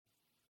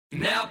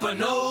Napa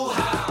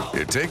know-how.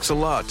 It takes a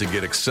lot to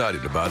get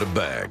excited about a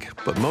bag,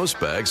 but most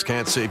bags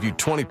can't save you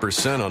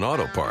 20% on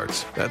auto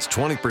parts. That's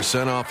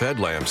 20% off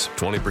headlamps,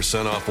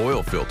 20% off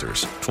oil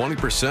filters,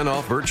 20%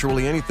 off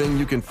virtually anything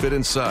you can fit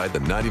inside the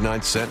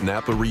 99-cent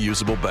Napa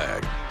reusable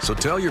bag. So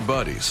tell your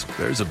buddies,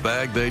 there's a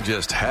bag they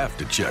just have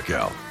to check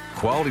out.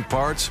 Quality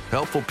parts,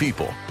 helpful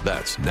people.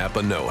 That's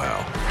Napa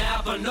know-how.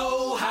 Napa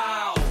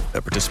know-how.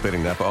 At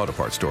participating Napa Auto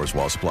Parts stores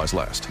while supplies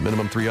last.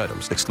 Minimum 3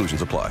 items.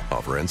 Exclusions apply.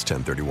 Offer ends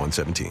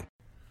 10/31/17.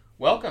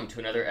 Welcome to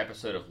another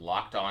episode of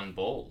Locked On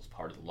Bulls,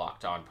 part of the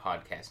Locked On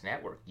Podcast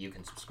Network. You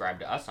can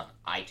subscribe to us on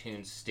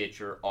iTunes,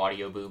 Stitcher,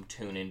 Audio Boom,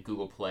 TuneIn,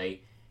 Google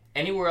Play,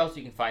 anywhere else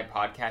you can find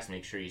podcasts.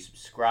 Make sure you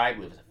subscribe,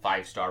 leave us a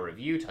 5-star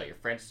review, tell your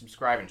friends to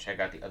subscribe, and check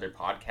out the other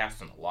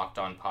podcasts on the Locked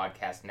On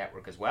Podcast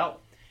Network as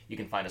well. You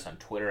can find us on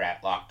Twitter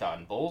at Locked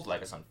On Bulls,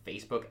 like us on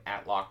Facebook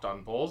at Locked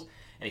On Bulls.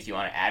 And if you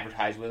want to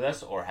advertise with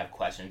us or have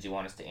questions you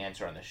want us to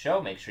answer on the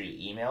show, make sure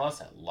you email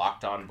us at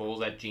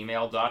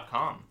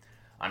lockedonbulls@gmail.com.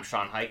 I'm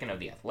Sean Highkin of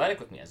The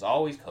Athletic. With me, as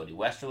always, Cody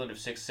Westerlund of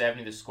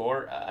 670 The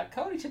Score.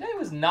 Cody, today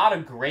was not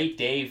a great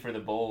day for the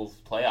Bulls'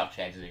 playoff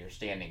chances of your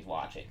standings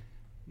watching.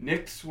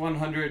 Knicks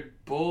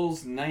 100,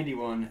 Bulls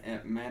 91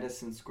 at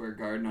Madison Square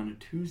Garden on a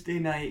Tuesday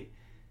night,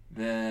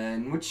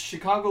 in which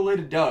Chicago laid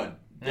a dud.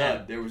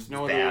 Yeah, there was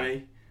no other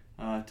way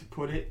to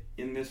put it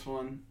in this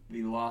one.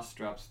 The loss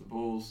drops the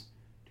Bulls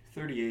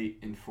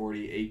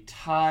 38-40, a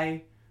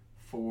tie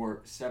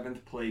for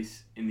 7th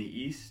place in the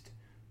East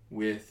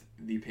with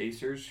the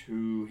Pacers,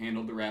 who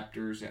handled the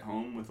Raptors at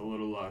home with a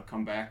little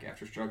comeback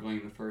after struggling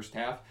in the first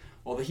half.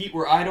 While the Heat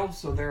were idle,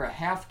 so they're a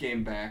half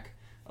game back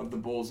of the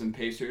Bulls and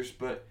Pacers.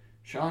 But,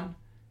 Sean,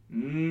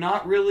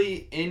 not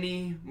really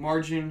any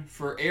margin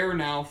for error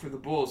now for the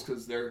Bulls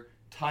because they're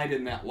tied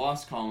in that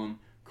loss column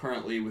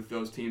currently with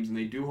those teams, and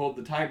they do hold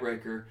the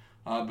tiebreaker.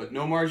 But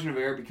no margin of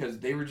error because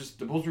the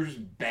Bulls were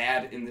just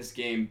bad in this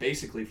game,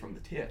 basically from the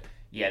tip.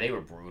 Yeah, they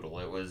were brutal.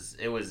 It was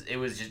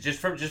just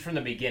from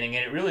the beginning,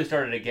 and it really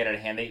started to get out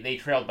of hand. They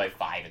trailed by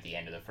 5 at the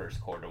end of the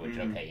first quarter, which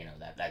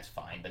that's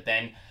fine. But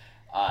then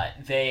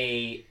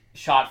they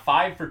shot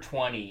 5 for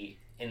 20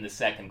 in the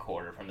second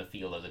quarter from the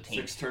field as a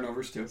team. 6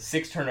 turnovers too.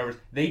 6 turnovers.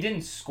 They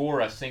didn't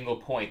score a single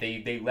point.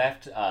 They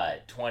left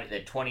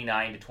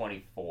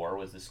 29-24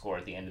 was the score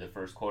at the end of the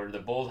first quarter. The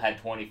Bulls had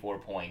 24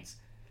 points.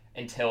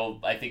 Until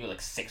I think it was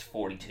like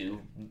 6:42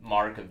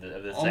 mark of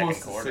the second quarter.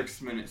 Almost a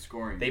 6-minute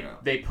scoring.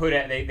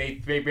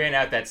 They ran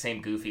out that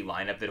same goofy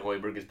lineup that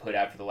Hoiberg has put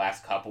out for the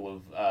last couple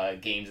of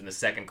games in the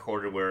second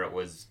quarter, where it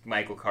was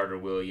Michael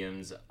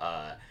Carter-Williams,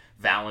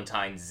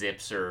 Valentine,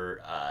 Zipser,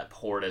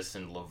 Portis,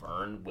 and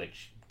Laverne,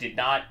 which did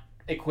not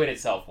acquit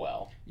itself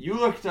well. You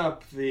looked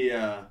up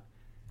the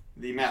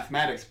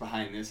mathematics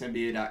behind this,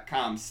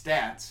 NBA.com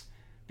stats,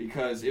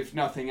 because if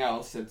nothing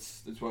else,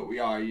 that's what we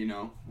are.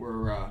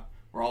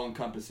 We're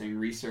all-encompassing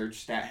research,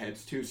 stat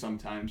heads too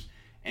sometimes,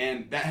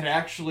 and that had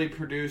actually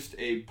produced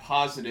a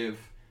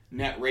positive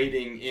net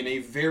rating in a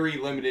very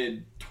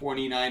limited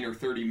 29 or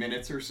 30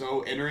 minutes or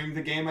so entering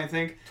the game, I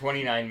think.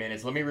 29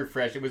 minutes. Let me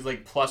refresh. It was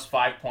like plus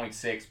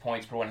 5.6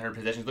 points per 100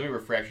 possessions. Let me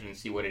refresh it and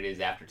see what it is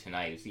after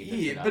tonight.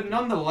 But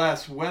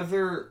nonetheless,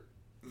 whether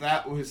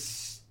that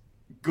was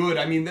good,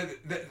 I mean,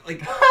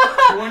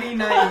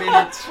 29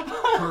 minutes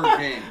per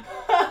game.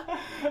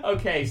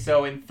 Okay,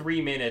 so in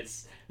 3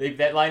 minutes...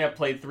 That lineup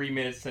played 3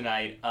 minutes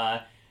tonight.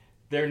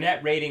 Their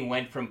net rating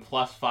went from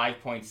plus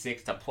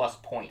 5.6 to plus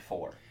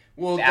 0.4.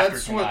 Well,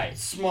 that's tonight. What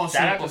small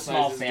sample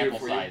sizes do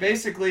for you.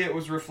 Basically, it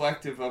was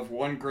reflective of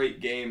one great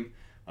game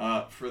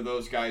for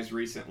those guys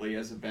recently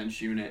as a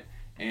bench unit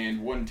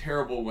and one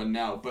terrible one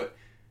now. But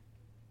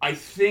I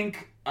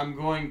think I'm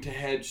going to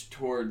hedge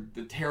toward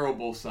the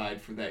terrible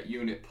side for that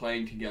unit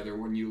playing together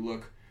when you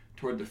look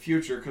toward the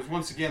future. Because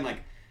once again,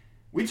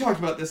 we talked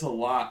about this a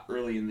lot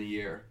early in the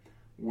year,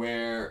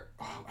 where,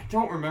 I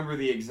don't remember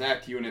the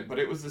exact unit, but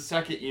it was the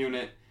second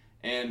unit,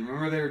 and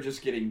remember they were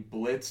just getting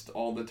blitzed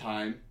all the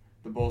time,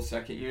 the Bulls'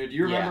 second unit. Do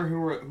you remember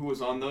who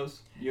was on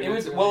those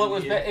units? It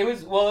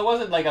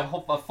wasn't like a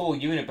full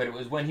unit, but it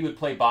was when he would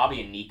play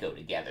Bobby and Nico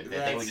together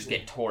that they would just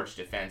get torched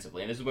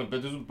defensively. And this is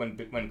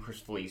when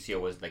Chris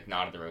Felicio was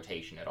not in the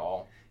rotation at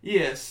all.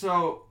 Yeah,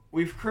 so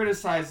we've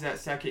criticized that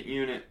second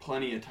unit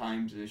plenty of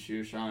times this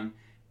year, Sean,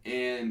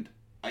 and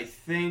I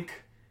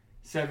think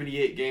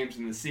 78 games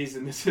in the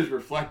season, this is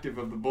reflective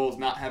of the Bulls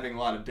not having a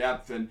lot of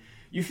depth, and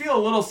you feel a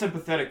little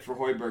sympathetic for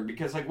Hoiberg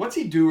because, what's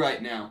he do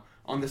right now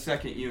on the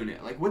second unit?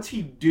 What's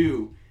he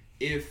do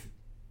if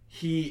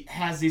he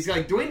has these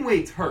guys? Dwayne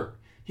Wade's hurt.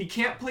 He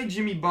can't play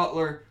Jimmy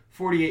Butler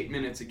 48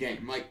 minutes a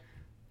game.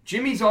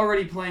 Jimmy's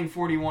already playing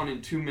 41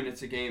 in 2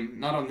 minutes a game,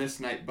 not on this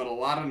night, but a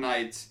lot of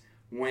nights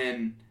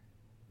when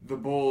the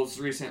Bulls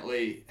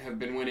recently have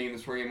been winning in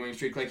this 4-game winning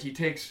streak. He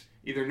takes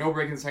either no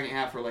break in the second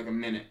half or a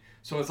minute.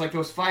 So it's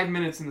those 5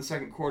 minutes in the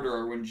second quarter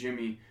are when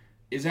Jimmy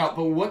is out.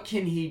 But what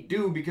can he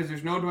do? Because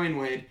there's no Dwayne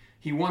Wade.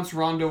 He wants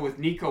Rondo with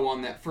Nico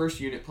on that first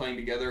unit playing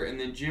together, and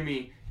then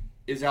Jimmy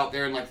is out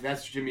there and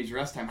that's Jimmy's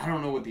rest time. I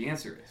don't know what the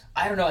answer is.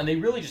 I don't know, and they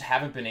really just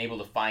haven't been able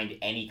to find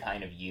any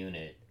kind of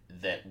unit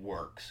that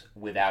works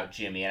without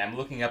Jimmy. And I'm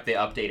looking up the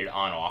updated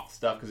on-off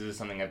stuff because this is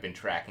something I've been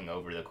tracking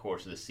over the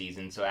course of the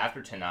season. So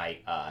after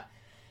tonight,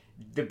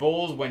 the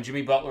Bulls, when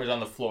Jimmy Butler is on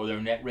the floor,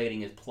 their net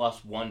rating is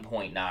plus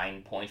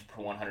 1.9 points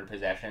per 100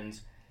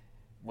 possessions,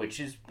 which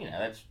is,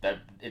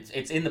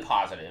 it's in the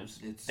positives.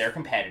 They're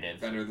competitive.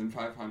 Better than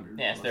 500.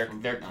 Yes,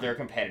 they're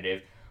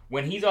competitive.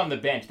 When he's on the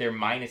bench, they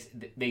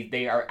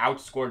are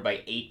outscored by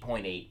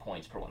 8.8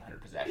 points per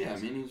 100 possessions. Yeah, I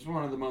mean, he's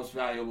one of the most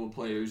valuable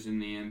players in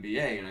the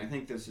NBA, and I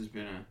think this has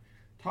been a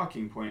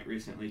talking point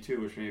recently, too,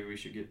 which maybe we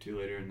should get to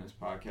later in this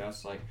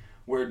podcast. Like,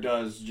 where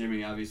does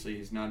Jimmy, obviously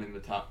he's not in the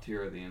top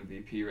tier of the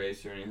MVP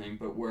race or anything,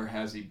 but where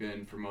has he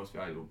been for most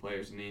valuable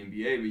players in the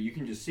NBA? But you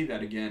can just see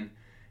that again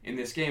in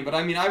this game. But,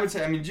 I would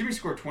say Jimmy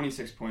scored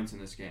 26 points in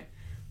this game,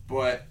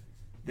 but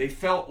they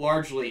felt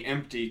largely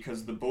empty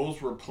because the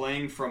Bulls were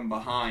playing from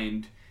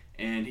behind,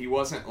 and he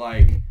wasn't,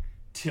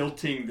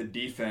 tilting the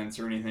defense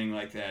or anything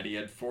like that. He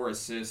had 4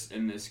 assists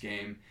in this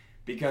game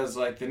because,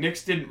 the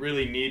Knicks didn't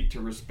really need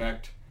to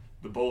respect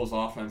the Bulls'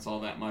 offense all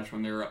that much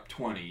when they were up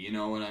 20. You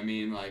know what I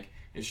mean?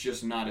 It's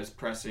just not as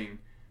pressing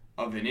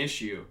of an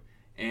issue.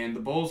 And the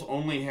Bulls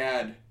only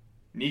had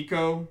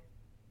Nico,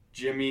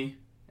 Jimmy,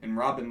 and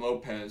Robin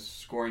Lopez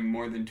scoring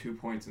more than 2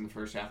 points in the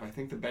first half. I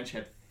think the bench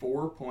had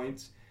 4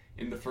 points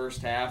in the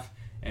first half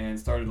and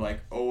started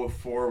 0 of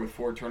 4 with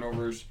 4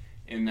 turnovers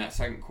in that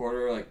second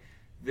quarter.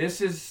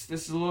 This is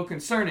a little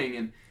concerning,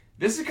 and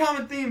this is a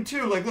common theme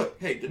too.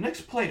 Look, hey, the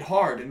Knicks played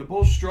hard, and the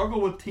Bulls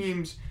struggle with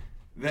teams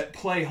that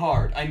play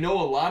hard. I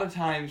know a lot of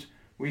times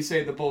we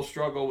say the Bulls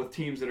struggle with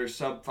teams that are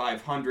sub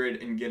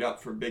 500 and get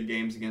up for big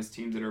games against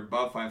teams that are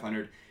above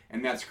 500,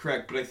 and that's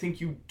correct. But I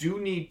think you do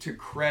need to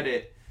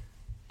credit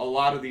a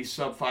lot of these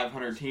sub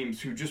 500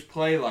 teams who just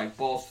play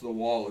balls to the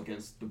wall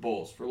against the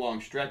Bulls for long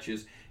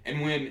stretches,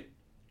 and when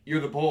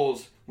you're the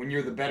Bulls, when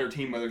you're the better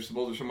team, whether it's the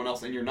Bulls or someone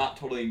else, and you're not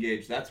totally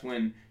engaged, that's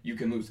when you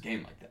can lose a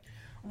game like that.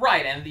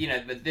 Right,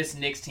 and but this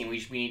Knicks team,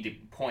 we need to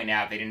point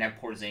out, they didn't have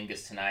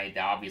Porzingis tonight.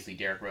 Obviously,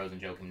 Derrick Rose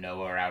and Joakim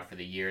Noah are out for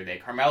the year.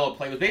 Carmelo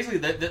played. Was basically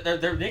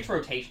their Knicks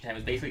rotation time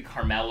was basically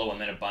Carmelo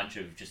and then a bunch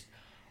of just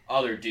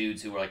other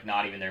dudes who were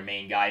not even their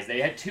main guys. They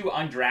had 2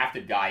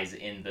 undrafted guys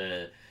in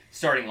the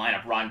starting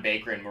lineup, Ron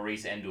Baker and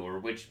Maurice Endor,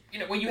 which,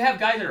 when you have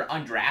guys that are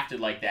undrafted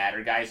like that,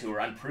 or guys who are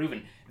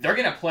unproven, they're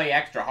going to play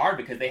extra hard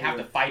because they have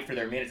to fight for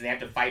their minutes and they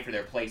have to fight for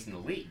their place in the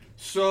league.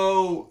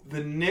 So,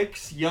 the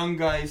Knicks young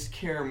guys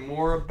care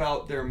more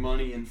about their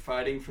money and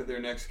fighting for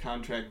their next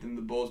contract than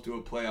the Bulls do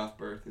a playoff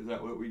berth. Is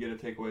that what we get to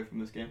take away from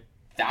this game?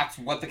 That's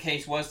what the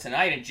case was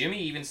tonight, and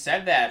Jimmy even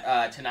said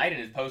that tonight in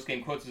his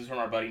post-game quotes. This is from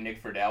our buddy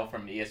Nick Friedel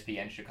from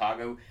ESPN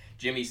Chicago.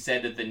 Jimmy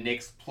said that the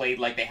Knicks played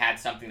like they had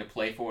something to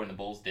play for and the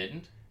Bulls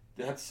didn't.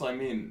 That's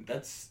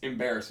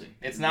embarrassing.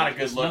 It's not a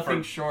good look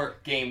for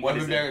short game. What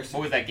was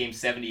that game,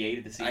 78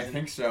 of the season? I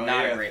think so.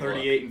 Not a great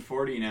 38 and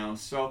 40 now.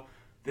 So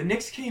the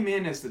Knicks came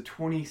in as the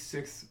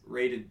 26th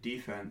rated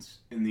defense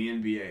in the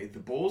NBA. The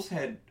Bulls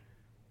had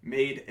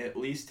made at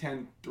least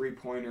 10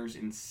 3-pointers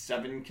in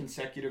 7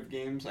 consecutive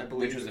games, I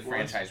believe. Which was a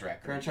franchise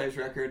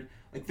record.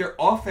 Their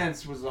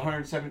offense was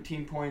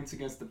 117 points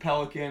against the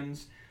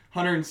Pelicans,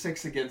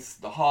 106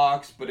 against the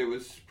Hawks, but it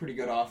was pretty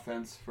good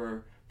offense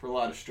for a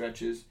lot of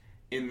stretches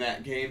in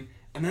that game,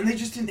 and then they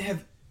just didn't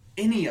have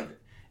any of it.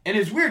 And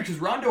it's weird because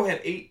Rondo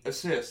had 8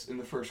 assists in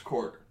the first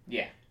quarter.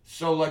 Yeah.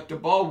 So, the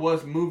ball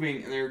was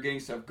moving and they were getting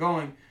stuff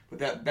going, but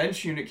that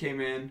bench unit came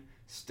in,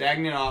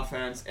 stagnant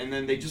offense, and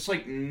then they just,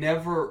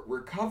 never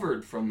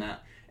recovered from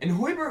that. And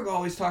Hoiberg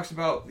always talks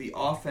about the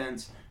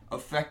offense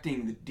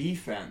affecting the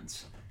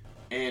defense,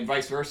 and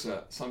vice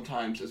versa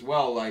sometimes as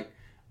well.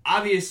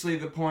 Obviously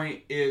the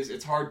point is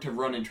it's hard to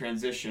run in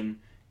transition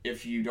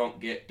if you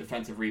don't get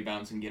defensive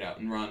rebounds and get out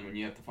and run when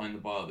you have to find the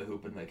ball at the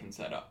hoop and they can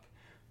set up.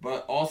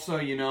 But also,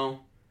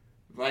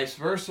 vice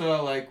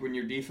versa, when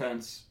your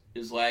defense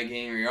is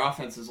lagging or your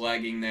offense is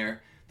lagging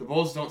there, the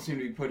Bulls don't seem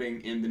to be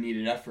putting in the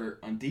needed effort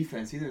on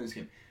defense either in this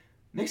game.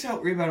 Knicks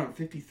out-rebound on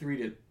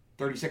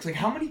 53-36.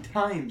 How many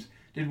times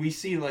did we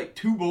see,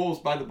 2 Bulls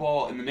by the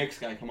ball and the Knicks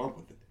guy come up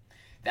with it?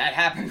 That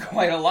happened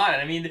quite a lot.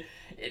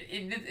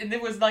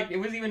 It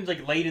was even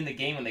late in the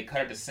game when they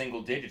cut it to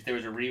single digits. There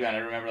was a rebound. I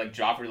remember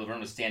Joffrey Laverne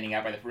was standing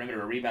out by the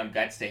perimeter. A rebound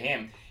gets to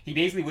him. He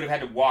basically would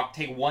have had to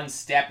take 1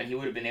 step, and he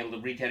would have been able to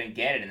reach out and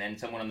get it. And then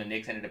someone on the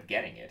Knicks ended up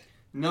getting it.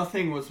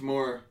 Nothing was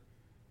more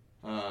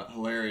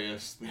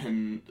hilarious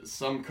than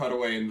some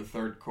cutaway in the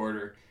third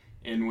quarter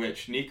in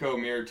which Niko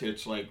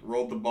Mirotic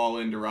rolled the ball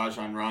into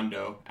Rajon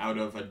Rondo out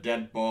of a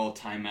dead ball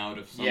timeout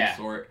of some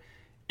sort,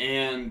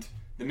 and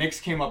the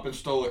Knicks came up and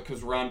stole it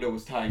because Rondo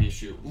was tying his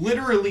shoe.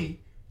 Literally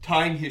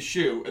tying his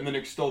shoe, and the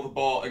Knicks stole the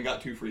ball and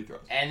got 2 free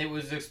throws. And it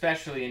was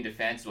especially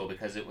indefensible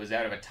because it was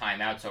out of a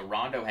timeout, so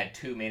Rondo had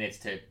 2 minutes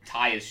to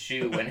tie his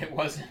shoe when it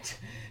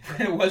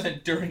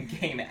wasn't during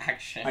game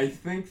action. I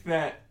think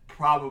that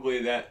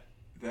probably that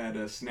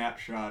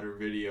snapshot or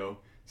video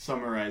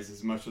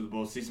summarizes much of the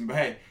Bulls season. But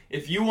hey,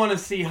 if you want to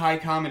see high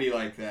comedy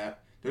like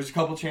that, there's a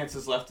couple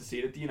chances left to see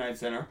it at the United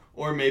Center.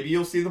 Or maybe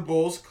you'll see the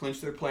Bulls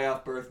clinch their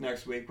playoff berth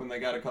next week when they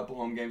got a couple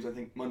home games, I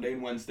think Monday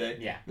and Wednesday.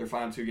 Yeah. Their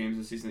final 2 games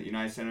this season at the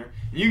United Center.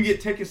 And you can get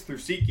tickets through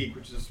SeatGeek,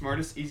 which is the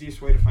smartest,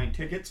 easiest way to find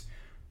tickets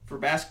for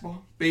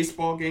basketball,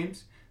 baseball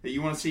games that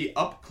you want to see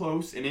up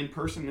close and in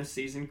person this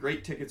season.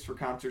 Great tickets for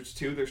concerts,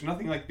 too. There's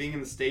nothing like being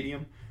in the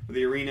stadium or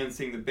the arena and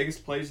seeing the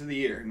biggest plays of the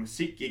year. And with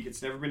SeatGeek,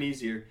 it's never been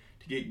easier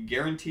to get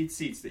guaranteed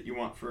seats that you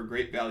want for a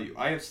great value.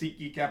 I have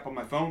SeatGeek app on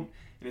my phone,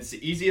 and it's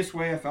the easiest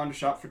way I found to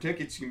shop for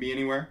tickets. You can be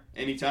anywhere,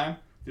 anytime.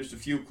 Just a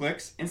few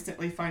clicks,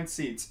 instantly find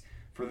seats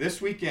for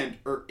this weekend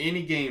or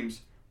any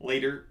games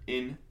later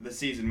in the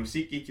season. With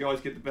SeatGeek, you always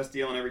get the best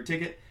deal on every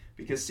ticket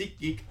because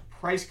SeatGeek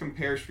price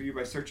compares for you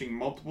by searching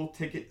multiple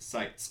ticket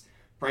sites.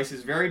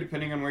 Prices vary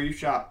depending on where you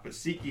shop, but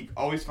SeatGeek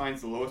always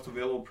finds the lowest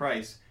available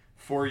price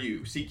for you.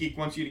 SeatGeek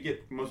wants you to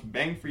get the most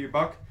bang for your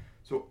buck,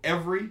 so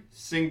every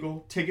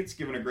single ticket's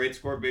given a grade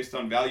score based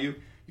on value.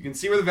 You can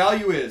see where the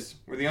value is,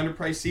 where the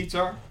underpriced seats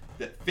are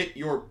that fit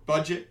your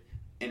budget,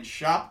 and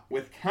shop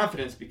with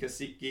confidence because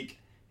SeatGeek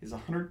is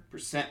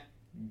 100%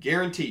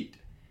 guaranteed.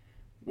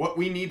 What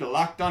we need the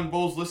Locked On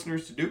Bulls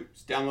listeners to do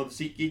is download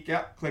the SeatGeek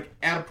app, click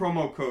add a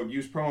promo code,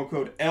 use promo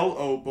code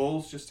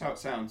LOBulls, just how it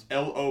sounds,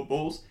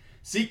 LOBulls.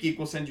 SeatGeek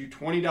will send you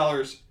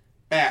 $20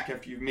 back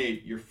after you've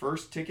made your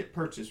first ticket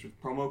purchase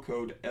with promo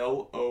code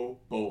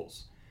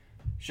LOBulls.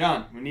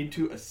 Sean, we need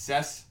to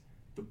assess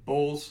the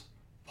Bulls'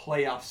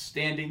 playoff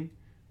standing,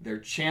 their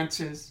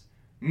chances,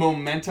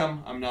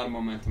 momentum. I'm not a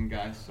momentum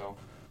guy, so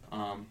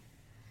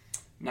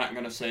not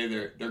going to say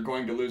they're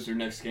going to lose their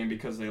next game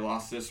because they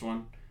lost this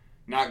one.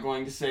 Not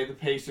going to say the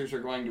Pacers are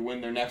going to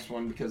win their next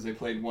one because they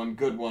played one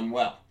good one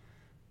well.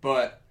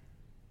 But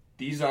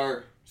these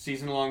are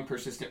season-long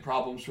persistent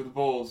problems for the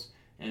Bulls,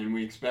 and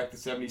we expect the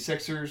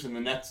 76ers and the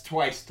Nets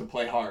twice to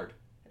play hard,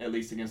 at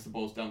least against the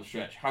Bulls down the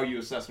stretch. How are you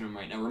assessing them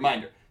right now?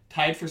 Reminder,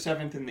 tied for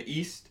 7th in the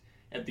East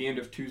at the end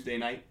of Tuesday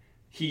night.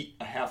 Heat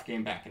a half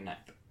game back in 9th.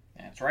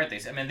 That's right.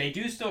 They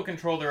do still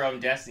control their own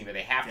destiny, but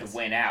they have to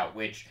win out,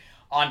 which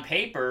on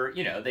paper,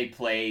 they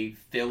play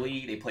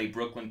Philly, they play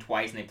Brooklyn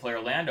twice, and they play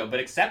Orlando. But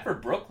except for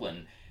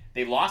Brooklyn,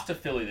 they lost to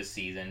Philly this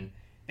season.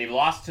 They've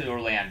lost to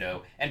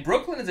Orlando. And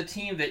Brooklyn is a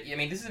team that,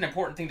 this is an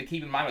important thing to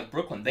keep in mind with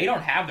Brooklyn. They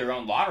don't have their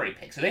own lottery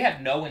pick, so they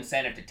have no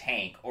incentive to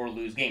tank or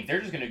lose games.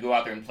 They're just going to go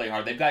out there and play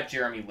hard. They've got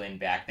Jeremy Lin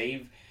back.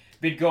 They've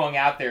been going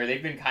out there.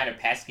 They've been kind of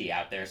pesky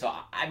out there. So,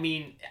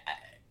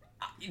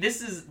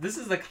 this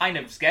is the kind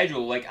of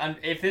schedule,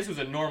 if this was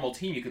a normal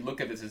team, you could look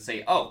at this and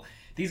say, oh,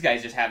 these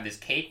guys just have this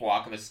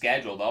cakewalk of a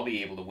schedule. They'll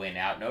be able to win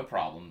out, no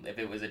problem. If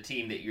it was a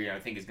team that you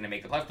think is going to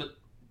make the playoffs, but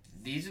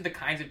these are the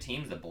kinds of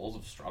teams the Bulls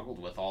have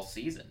struggled with all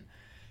season.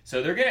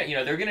 So they're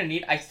gonna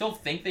need. I still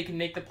think they can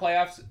make the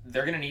playoffs.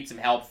 They're gonna need some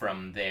help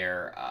from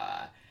their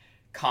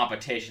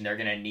competition. They're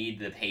gonna need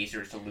the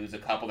Pacers to lose a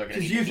couple. They're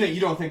gonna. Because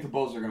you don't think the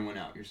Bulls are gonna win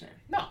out? You're saying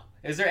no.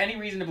 Is there any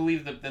reason to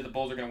believe that the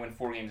Bulls are going to win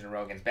 4 games in a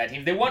row against bad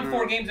teams? They won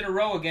 4 games in a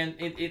row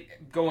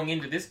going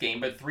into this game,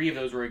 but 3 of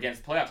those were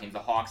against playoff teams, the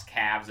Hawks,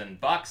 Cavs, and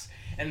Bucks.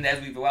 And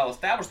as we've well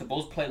established, the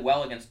Bulls play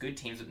well against good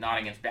teams, but not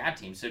against bad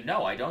teams. So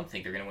no, I don't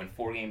think they're going to win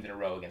 4 games in a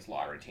row against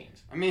lottery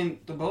teams.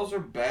 The Bulls are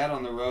bad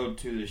on the road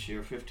too this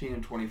year,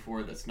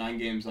 15-24. That's 9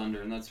 games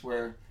under, and that's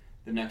where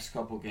the next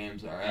couple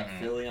games are. At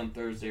Philly on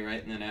Thursday,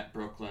 right, and then at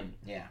Brooklyn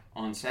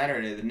on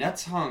Saturday. The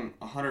Nets hung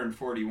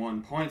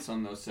 141 points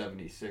on those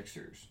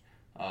 76ers.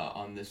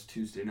 On this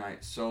Tuesday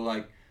night.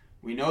 So,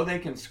 we know they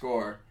can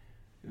score.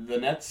 The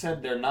Nets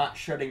said they're not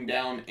shutting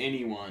down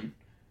anyone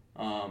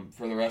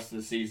for the rest of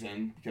the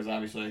season because,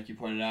 obviously, like you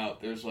pointed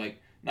out, there's,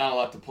 not a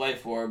lot to play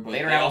for, but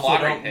they also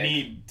don't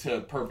need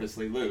to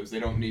purposely lose. They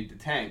don't need to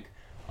tank.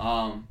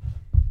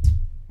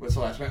 What's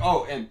the last one?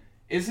 Oh, and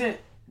isn't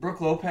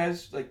Brook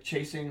Lopez,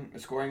 chasing a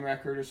scoring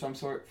record of some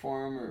sort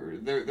for him? Or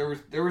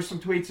there were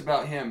some tweets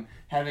about him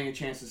having a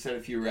chance to set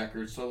a few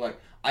records. So,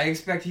 I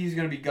expect he's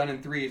going to be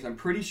gunning threes. I'm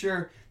pretty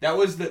sure that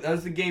was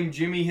the game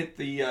Jimmy hit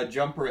the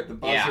jumper at the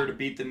buzzer to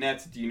beat the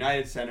Nets at the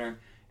United Center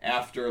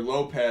after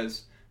Brook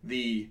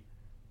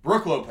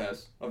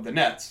Lopez of the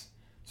Nets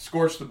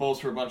scorched the Bulls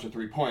for a bunch of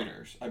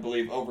 3-pointers, I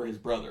believe, over his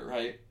brother,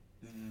 right?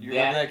 You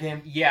remember that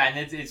game? Yeah,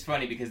 and it's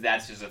funny because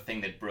that's just a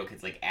thing that Brook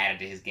has added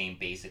to his game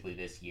basically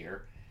this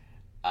year.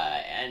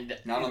 And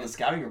not on the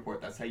scouting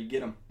report. That's how you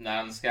get them. Not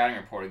on the scouting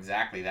report,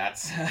 exactly.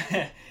 That's.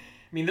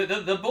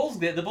 The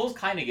Bulls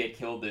kind of get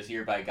killed this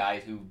year by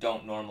guys who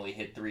don't normally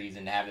hit threes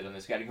and have it on the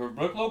scouting report.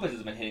 Brook Lopez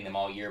has been hitting them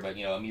all year, but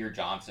Amir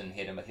Johnson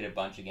hit a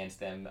bunch against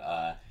them.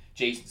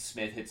 Jason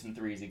Smith hit some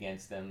threes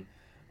against them.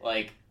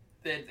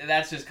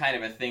 That's just kind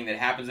of a thing that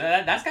happens.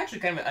 That's actually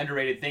kind of an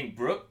underrated thing.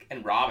 Brook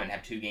and Robin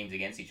have 2 games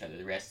against each other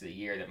the rest of the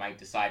year that might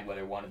decide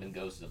whether one of them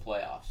goes to the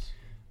playoffs.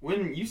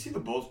 When you see the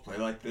Bulls play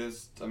like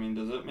this,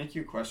 does it make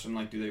you question,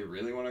 do they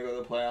really want to go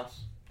to the playoffs?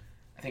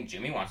 I think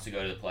Jimmy wants to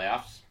go to the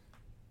playoffs.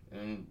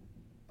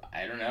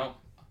 I don't know.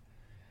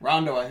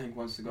 Rondo, I think,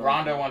 wants to go.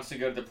 Rondo wants to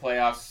go to the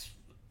playoffs.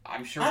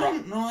 I'm sure. I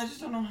don't know. I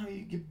just don't know how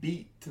you get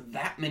beat to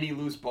that many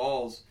loose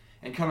balls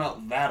and come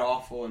out that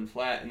awful and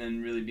flat and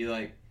then really be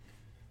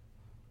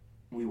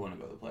we want to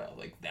go to the playoffs.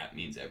 Like, that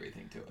means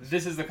everything to us.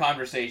 This is the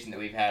conversation that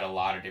we've had a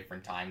lot of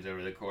different times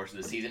over the course of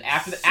the season.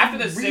 After the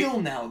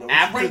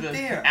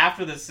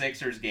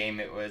Sixers game,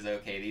 it was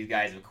okay. These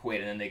guys have quit,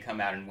 and then they come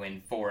out and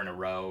win 4 in a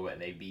row,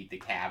 and they beat the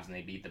Cavs and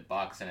they beat the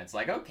Bucks, and it's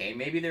like, okay,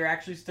 maybe they're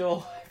actually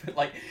still. But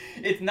like,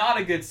 it's not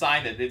a good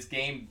sign that it's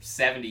game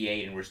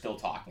 78 and we're still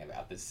talking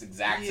about this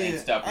exact same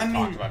stuff we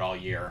talked about all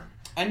year.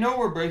 I know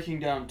we're breaking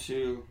down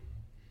to.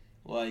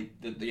 Like,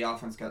 the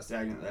offense got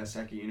stagnant, that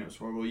second unit was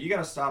horrible. You got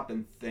to stop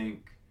and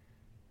think,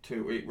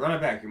 too. Wait, run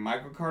it back.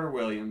 Michael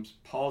Carter-Williams,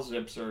 Paul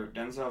Zipser,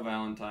 Denzel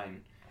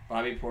Valentine,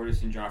 Bobby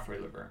Portis, and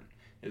Joffrey Laverne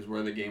is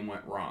where the game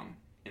went wrong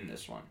in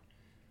this one.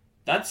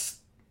 That's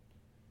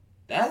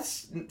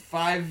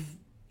 5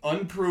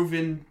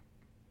 unproven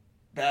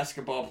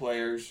basketball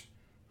players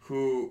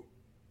who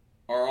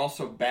are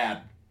also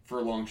bad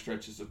for long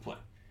stretches of play.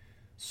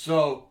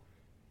 So...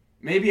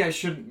 maybe I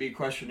shouldn't be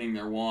questioning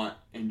their want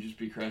and just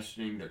be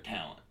questioning their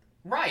talent.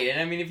 Right, and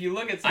I mean, if you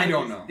look at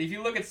if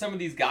you look at some of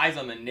these guys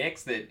on the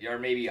Knicks that are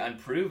maybe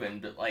unproven,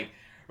 but like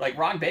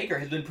Ron Baker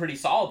has been pretty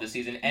solid this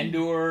season.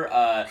 Endor,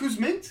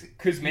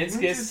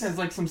 Kuzminskis has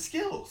like some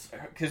skills.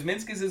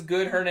 Kuzminskis is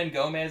good. Hernan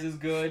Gomez is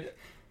good.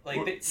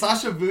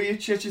 Sasha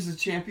Vujacic is a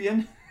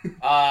champion.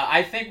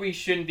 I think we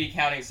shouldn't be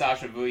counting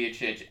Sasha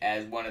Vujacic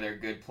as one of their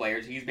good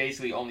players. He's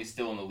basically only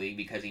still in the league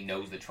because he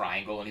knows the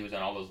triangle and he was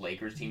on all those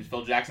Lakers teams.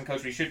 Phil Jackson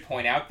coach. We should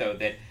point out though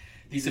that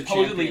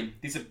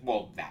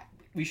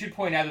we should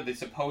point out that the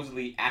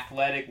supposedly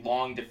athletic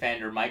long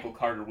defender Michael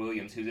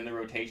Carter-Williams, who's in the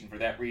rotation for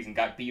that reason,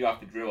 got beat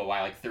off the dribble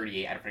by like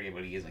 38. I forget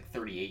what he is, like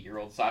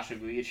 38-year-old Sasha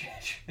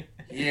Vujacic.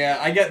 Yeah,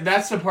 I get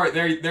that's the part.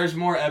 There's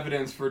more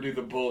evidence for do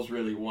the Bulls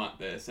really want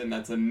this, and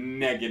that's a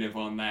negative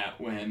on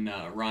that when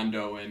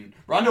Rondo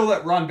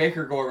let Ron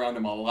Baker go around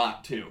him a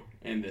lot too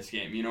in this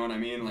game. You know what I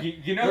mean?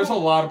 Like, there's a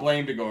lot of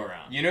blame to go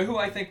around. You know who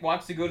I think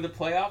wants to go to the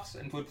playoffs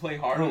and would play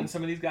hard on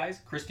some of these guys?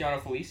 Cristiano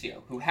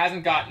Felicio, who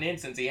hasn't gotten in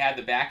since he had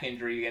the back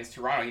injury against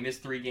Toronto. He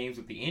missed 3 games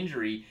with the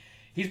injury.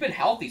 He's been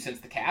healthy since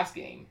the Cavs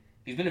game.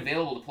 He's been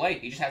available to play.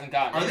 He just hasn't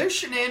gotten in. Are there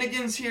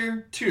shenanigans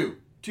here? 2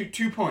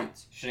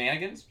 points.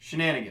 Shenanigans?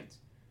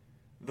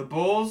 The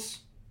Bulls,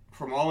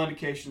 from all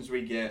indications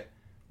we get,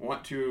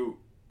 want to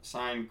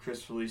sign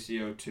Chris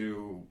Felicio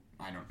to,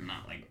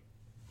 not like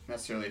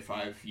necessarily a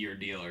 5-year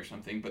deal or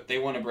something, but they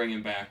want to bring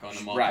him back on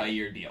a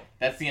multi-year deal.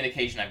 That's the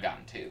indication I've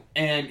gotten too.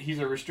 And he's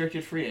a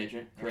restricted free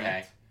agent,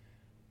 correct?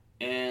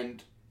 Okay.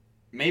 And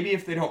maybe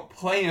if they don't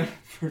play him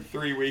for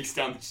 3 weeks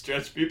down the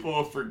stretch, people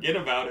will forget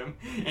about him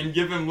and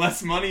give him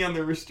less money on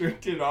the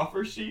restricted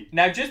offer sheet.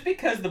 Now, just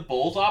because the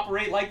Bulls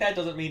operate like that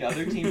doesn't mean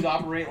other teams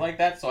operate like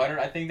that, so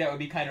I think that would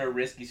be kind of a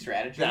risky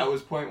strategy. That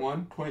was point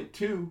 1. Point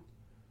 2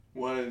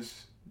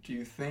 was, do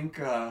you think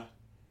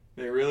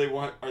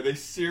are they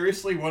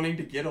seriously wanting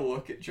to get a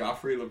look at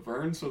Joffrey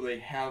Laverne so they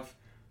have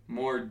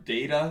more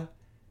data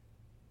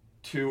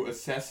to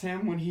assess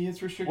him when he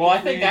hits restricted? Well, I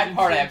think that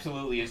part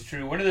absolutely is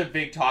true. One of the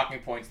big talking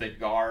points that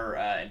Gar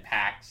and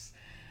Pax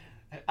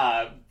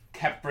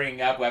kept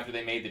bringing up after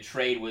they made the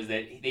trade was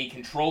that they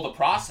control the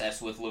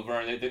process with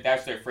Laverne.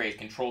 That's their phrase,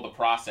 control the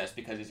process,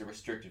 because he's a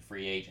restricted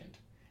free agent.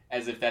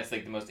 As if that's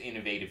like the most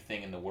innovative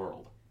thing in the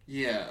world.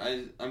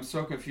 Yeah, I'm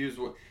so confused.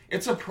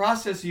 It's a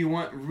process you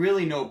want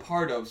really no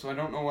part of, so I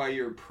don't know why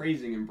you're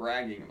praising and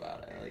bragging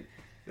about it. Like,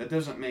 that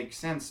doesn't make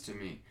sense to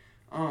me.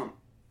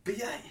 But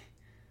yeah,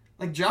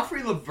 like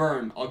Joffrey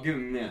Laverne, I'll give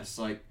him this.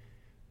 Like,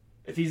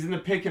 if he's in the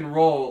pick and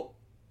roll,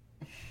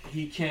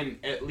 he can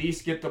at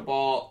least get the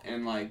ball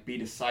and like be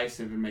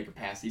decisive and make a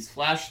pass. He's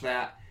flashed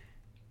that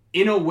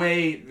in a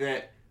way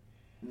that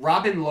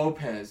Robin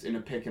Lopez in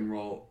a pick and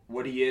roll,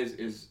 what he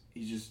is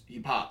he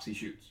pops, he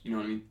shoots. You know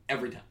what I mean?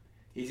 Every time.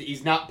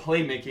 He's not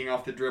playmaking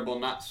off the dribble,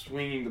 not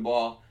swinging the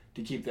ball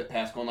to keep that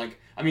pass going. Like,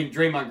 I mean,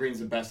 Draymond Green's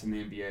the best in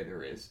the NBA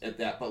there is at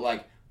that. But,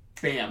 like,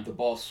 bam, the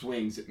ball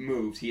swings, it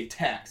moves, he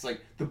attacks.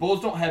 Like, the Bulls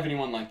don't have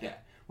anyone like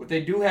that. What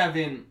they do have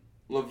in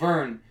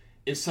Laverne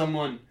is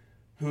someone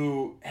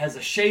who has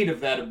a shade of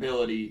that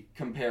ability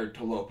compared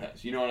to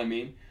Lopez. You know what I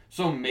mean?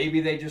 So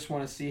maybe they just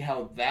want to see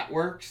how that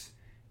works.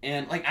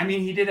 And, like, I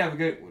mean, he did have a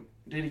good...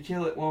 Did he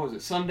kill it? What was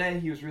it? Sunday?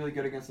 He was really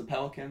good against the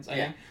Pelicans. I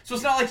think. So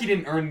it's not like he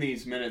didn't earn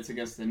these minutes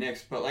against the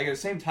Knicks, but like at the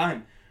same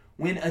time,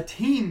 when a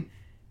team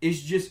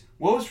is just...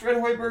 What was Fred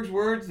Hoiberg's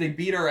words? They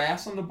beat our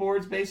ass on the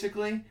boards,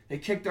 basically. They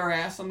kicked our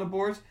ass on the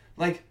boards.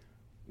 Like,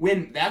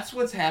 when that's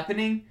what's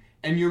happening,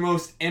 and your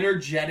most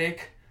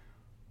energetic,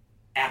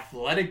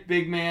 athletic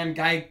big man,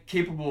 guy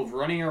capable of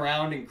running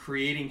around and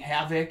creating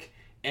havoc,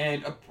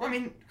 and, I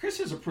mean, Chris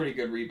is a pretty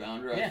good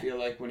rebounder, I feel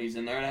like, when he's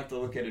in there. I'd have to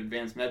look at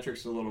advanced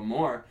metrics a little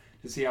more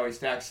to see how he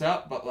stacks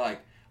up, but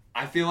like,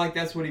 I feel like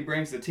that's what he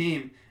brings to the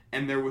team,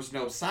 and there was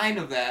no sign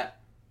of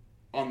that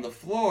on the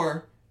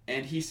floor,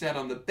 and he sat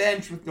on the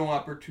bench with no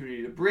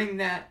opportunity to bring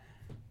that.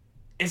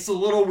 It's a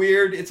little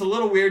weird. It's a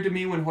little weird to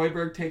me when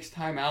Hoiberg takes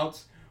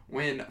timeouts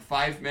when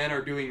 5 men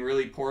are doing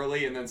really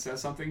poorly and then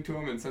says something to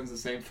him and sends the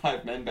same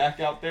 5 men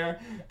back out there,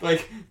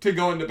 like, to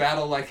go into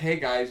battle like, hey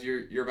guys,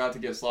 you're about to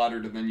get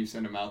slaughtered, and then you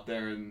send them out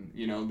there, and,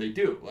 you know, they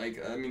do.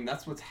 Like, I mean,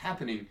 that's what's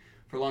happening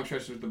for long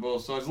stretches with the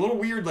Bulls. So it's a little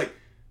weird, like,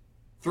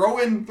 throw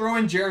in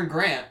Jaren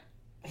Grant.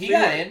 He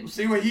got in.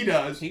 See what he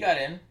does. He got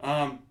in.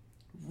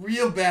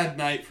 Real bad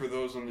night for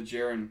those on the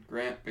Jaren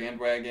Grant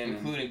bandwagon.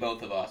 Including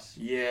both of us.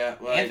 Yeah.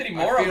 Like, Anthony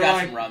Morrow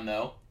got some run,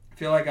 though. I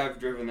feel like I've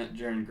driven that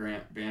Jaren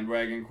Grant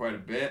bandwagon quite a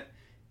bit.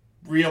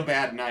 Real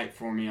bad night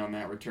for me on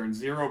that return.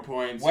 0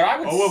 points.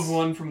 0 of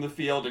 1 from the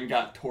field and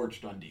got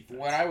torched on defense.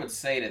 What I would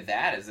say to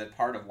that is that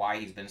part of why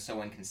he's been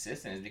so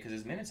inconsistent is because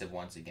his minutes have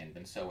once again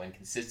been so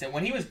inconsistent.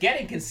 When he was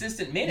getting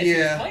consistent minutes, he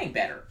was playing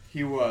better.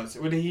 He was.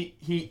 When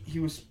he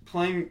was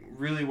playing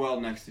really well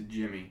next to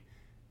Jimmy.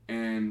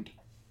 And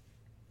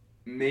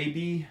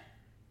maybe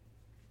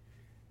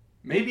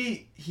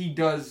he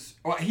does...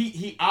 Well,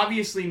 he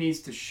obviously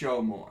needs to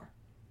show more.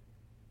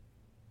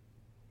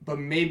 But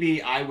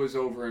maybe I was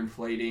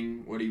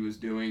overinflating what he was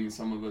doing, and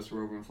some of us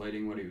were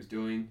overinflating what he was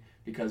doing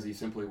because he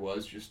simply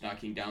was just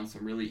knocking down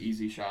some really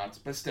easy shots.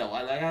 But still,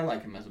 I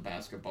like him as a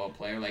basketball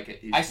player.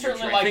 I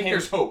certainly like him.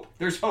 There's hope.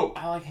 There's hope.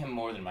 I like him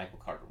more than Michael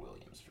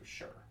Carter-Williams, for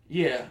sure.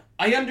 Yeah.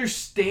 I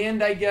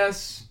understand, I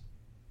guess,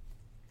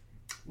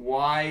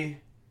 why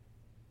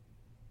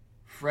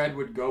Fred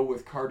would go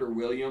with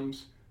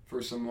Carter-Williams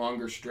for some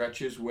longer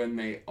stretches when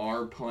they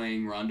are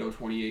playing Rondo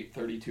 28,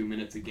 32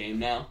 minutes a game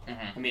now.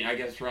 Mm-hmm. I mean, I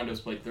guess Rondo's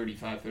played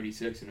 35,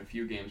 36 in a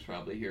few games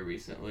probably here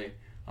recently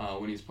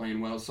when he's playing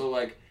well. So,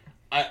 like,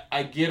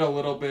 I get a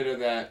little bit of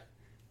that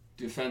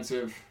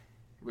defensive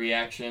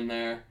reaction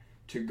there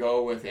to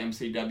go with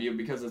MCW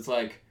because it's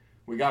like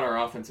we got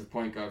our offensive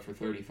point guard for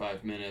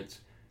 35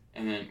 minutes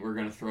and then we're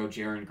going to throw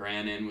Jaren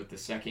Grant in with the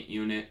second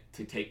unit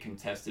to take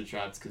contested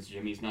shots because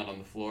Jimmy's not on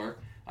the floor.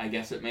 I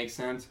guess it makes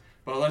sense.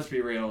 But let's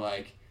be real,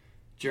 like,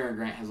 Jaren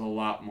Grant has a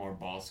lot more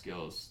ball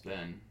skills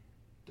than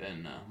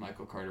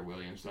Michael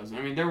Carter-Williams does.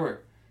 I mean, there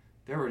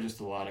were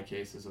just a lot of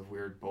cases of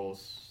weird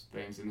Bulls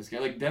things in this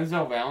game. Like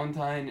Denzel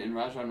Valentine and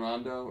Rajon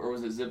Rondo, or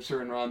was it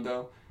Zipser and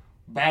Rondo,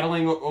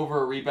 battling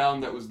over a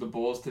rebound that was the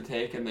Bulls to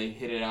take, and they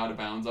hit it out of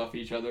bounds off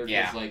each other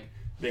because like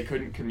they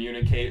couldn't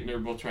communicate and they were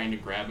both trying to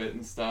grab it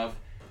and stuff.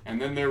 And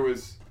then there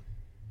was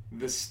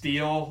the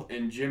steal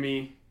and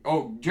Jimmy.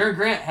 Oh, Jaren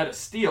Grant had a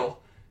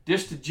steal,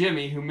 dish to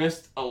Jimmy, who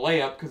missed a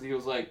layup because he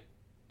was like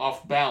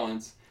off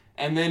balance,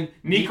 and then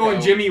Nico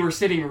and Jimmy were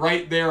sitting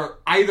right there.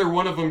 Either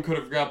one of them could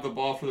have grabbed the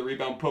ball for the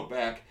rebound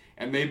putback,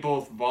 and they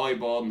both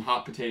volleyballed and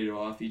hot potatoed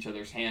off each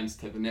other's hands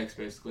to the Knicks,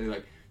 basically.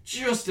 Like,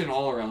 just an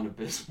all-around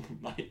abysmal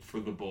night for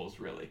the Bulls,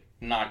 really.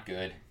 Not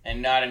good.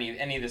 And not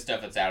any of the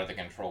stuff that's out of the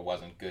control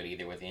wasn't good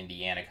either, with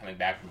Indiana coming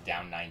back from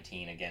down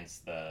 19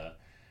 against the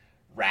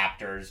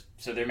Raptors.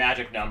 So their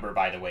magic number,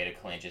 by the way, to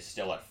clinch is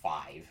still at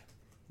 5.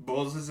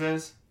 Bulls'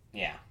 is?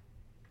 Yeah.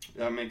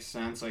 That makes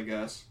sense, I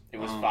guess. It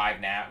was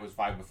 5 now. It was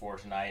 5 before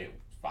tonight. It was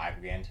 5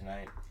 again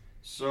tonight.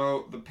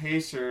 So the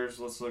Pacers,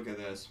 let's look at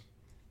this.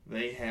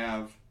 They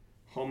have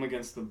home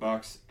against the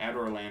Bucks, at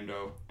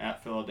Orlando,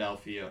 at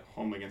Philadelphia,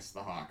 home against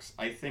the Hawks.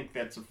 I think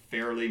that's a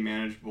fairly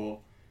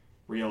manageable,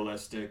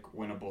 realistic,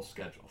 winnable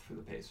schedule for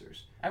the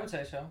Pacers. I would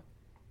say so.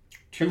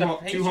 Two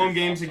home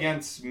games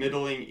against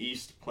middling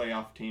East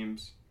playoff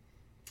teams,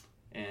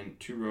 and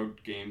 2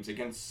 road games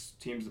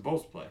against teams the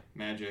Bulls play.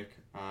 Magic,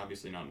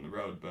 obviously not on the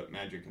road, but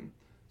Magic and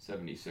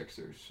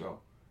 76ers. So,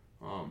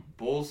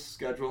 Bulls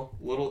schedule,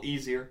 a little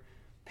easier.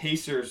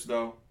 Pacers,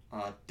 though,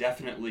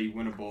 definitely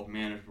winnable,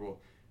 manageable.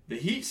 The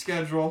Heat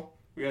schedule,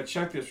 we got to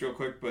check this real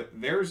quick,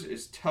 but theirs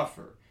is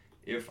tougher.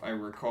 If I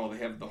recall, they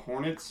have the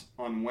Hornets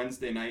on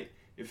Wednesday night.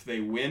 If they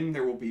win,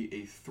 there will be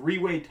a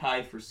 3-way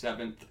tie for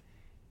 7th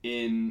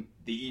in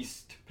the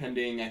East,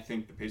 pending, I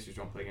think the Pacers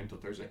don't play again until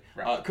Thursday.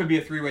 Right. Could be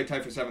a 3-way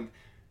tie for 7th.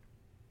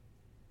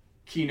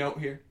 Keynote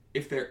here.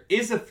 If there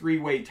is a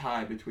 3-way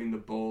tie between the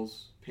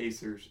Bulls,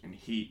 Pacers, and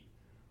Heat,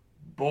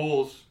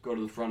 Bulls go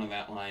to the front of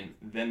that line,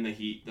 then the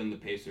Heat, then the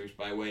Pacers,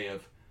 by way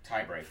of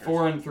tiebreakers.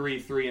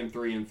 4-3,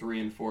 3-3, and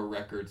 3-4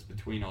 records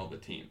between all the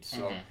teams.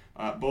 So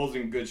Bulls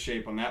in good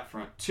shape on that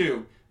front.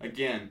 2,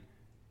 again,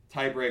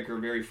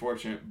 tiebreaker, very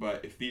fortunate,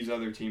 but if these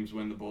other teams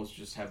win, the Bulls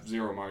just have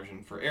 0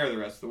 margin for error the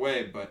rest of the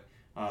way. But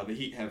the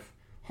Heat have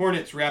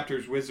Hornets,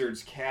 Raptors,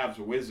 Wizards, Cavs,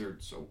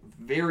 Wizards. So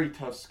very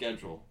tough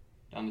schedule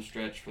down the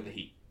stretch for the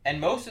Heat. And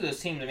most of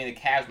those teams, I mean, the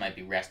Cavs might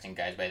be resting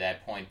guys by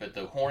that point, but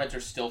the Hornets are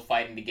still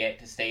fighting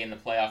to stay in the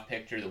playoff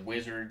picture. The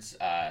Wizards,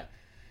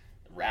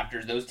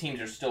 Raptors, those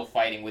teams are still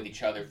fighting with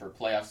each other for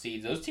playoff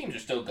seeds. Those teams are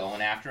still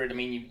going after it. I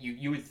mean,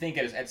 you would think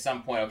at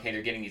some point, okay,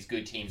 they're getting these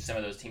good teams. Some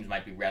of those teams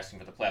might be resting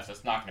for the playoffs.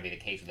 That's not going to be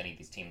the case with any of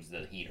these teams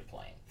the Heat are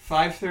playing.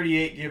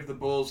 5:38 give the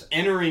Bulls,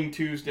 entering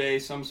Tuesday,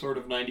 some sort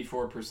of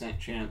 94%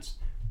 chance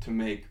to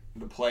make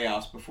the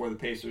playoffs before the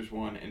Pacers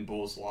won and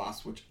Bulls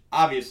lost, which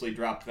obviously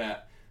dropped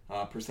that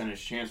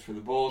percentage chance for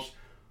the Bulls.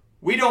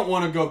 We don't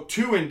want to go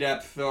too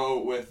in-depth,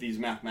 though, with these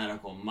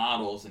mathematical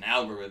models and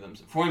algorithms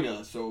and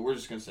formulas, so we're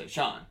just going to say,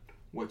 Sean,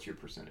 what's your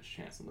percentage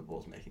chance on the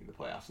Bulls making the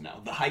playoffs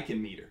now? The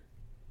Highkin meter.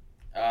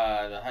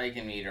 The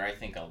Highkin meter, I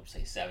think I'll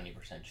say 70%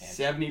 chance.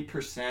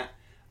 70%.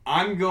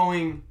 I'm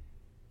going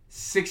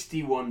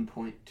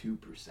 61.2%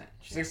 chance.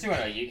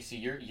 61. You see,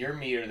 your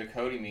meter, the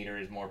Cody meter,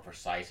 is more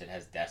precise. It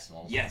has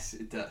decimals. Yes,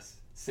 it does.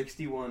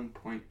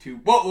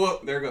 61.2. Whoa,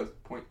 there goes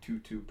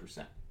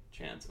 0.22%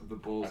 chance of the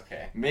Bulls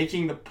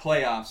making the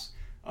playoffs.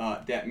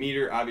 That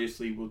meter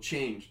obviously will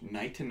change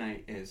night to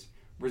night as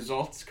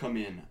results come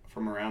in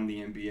from around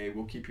the NBA.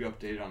 We'll keep you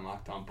updated on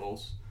Locked On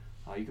Bulls.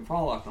 You can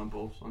follow Locked On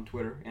Bulls on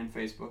Twitter and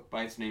Facebook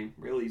by its name,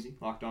 real easy,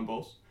 Locked On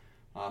Bulls.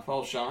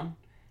 Follow Sean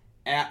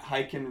at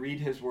Highkin. Read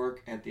his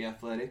work at The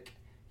Athletic.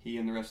 He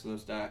and the rest of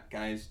those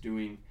guys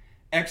doing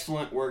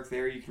excellent work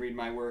there. You can read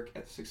my work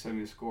at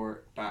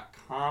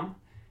 670thescore.com.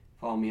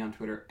 Follow me on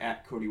Twitter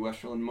at Cody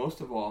Westerlund.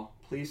 Most of all,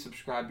 please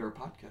subscribe to our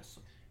podcast.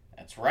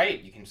 That's right.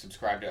 You can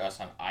subscribe to us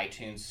on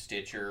iTunes,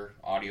 Stitcher,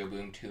 Audio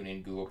Boom,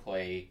 TuneIn, Google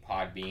Play,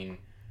 Podbean,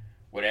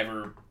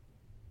 whatever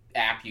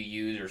app you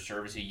use or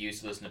service you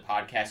use to listen to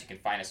podcasts. You can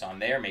find us on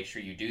there. Make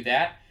sure you do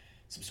that.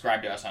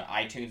 Subscribe to us on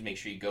iTunes. Make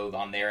sure you go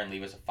on there and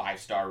leave us a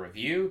 5-star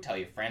review. Tell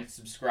your friends to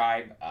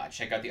subscribe.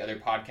 Check out the other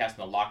podcasts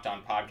on the Locked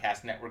On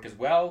Podcast Network as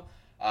well.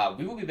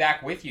 We will be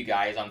back with you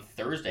guys on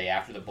Thursday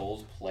after the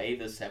Bulls play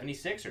the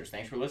 76ers.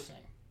 Thanks for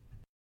listening.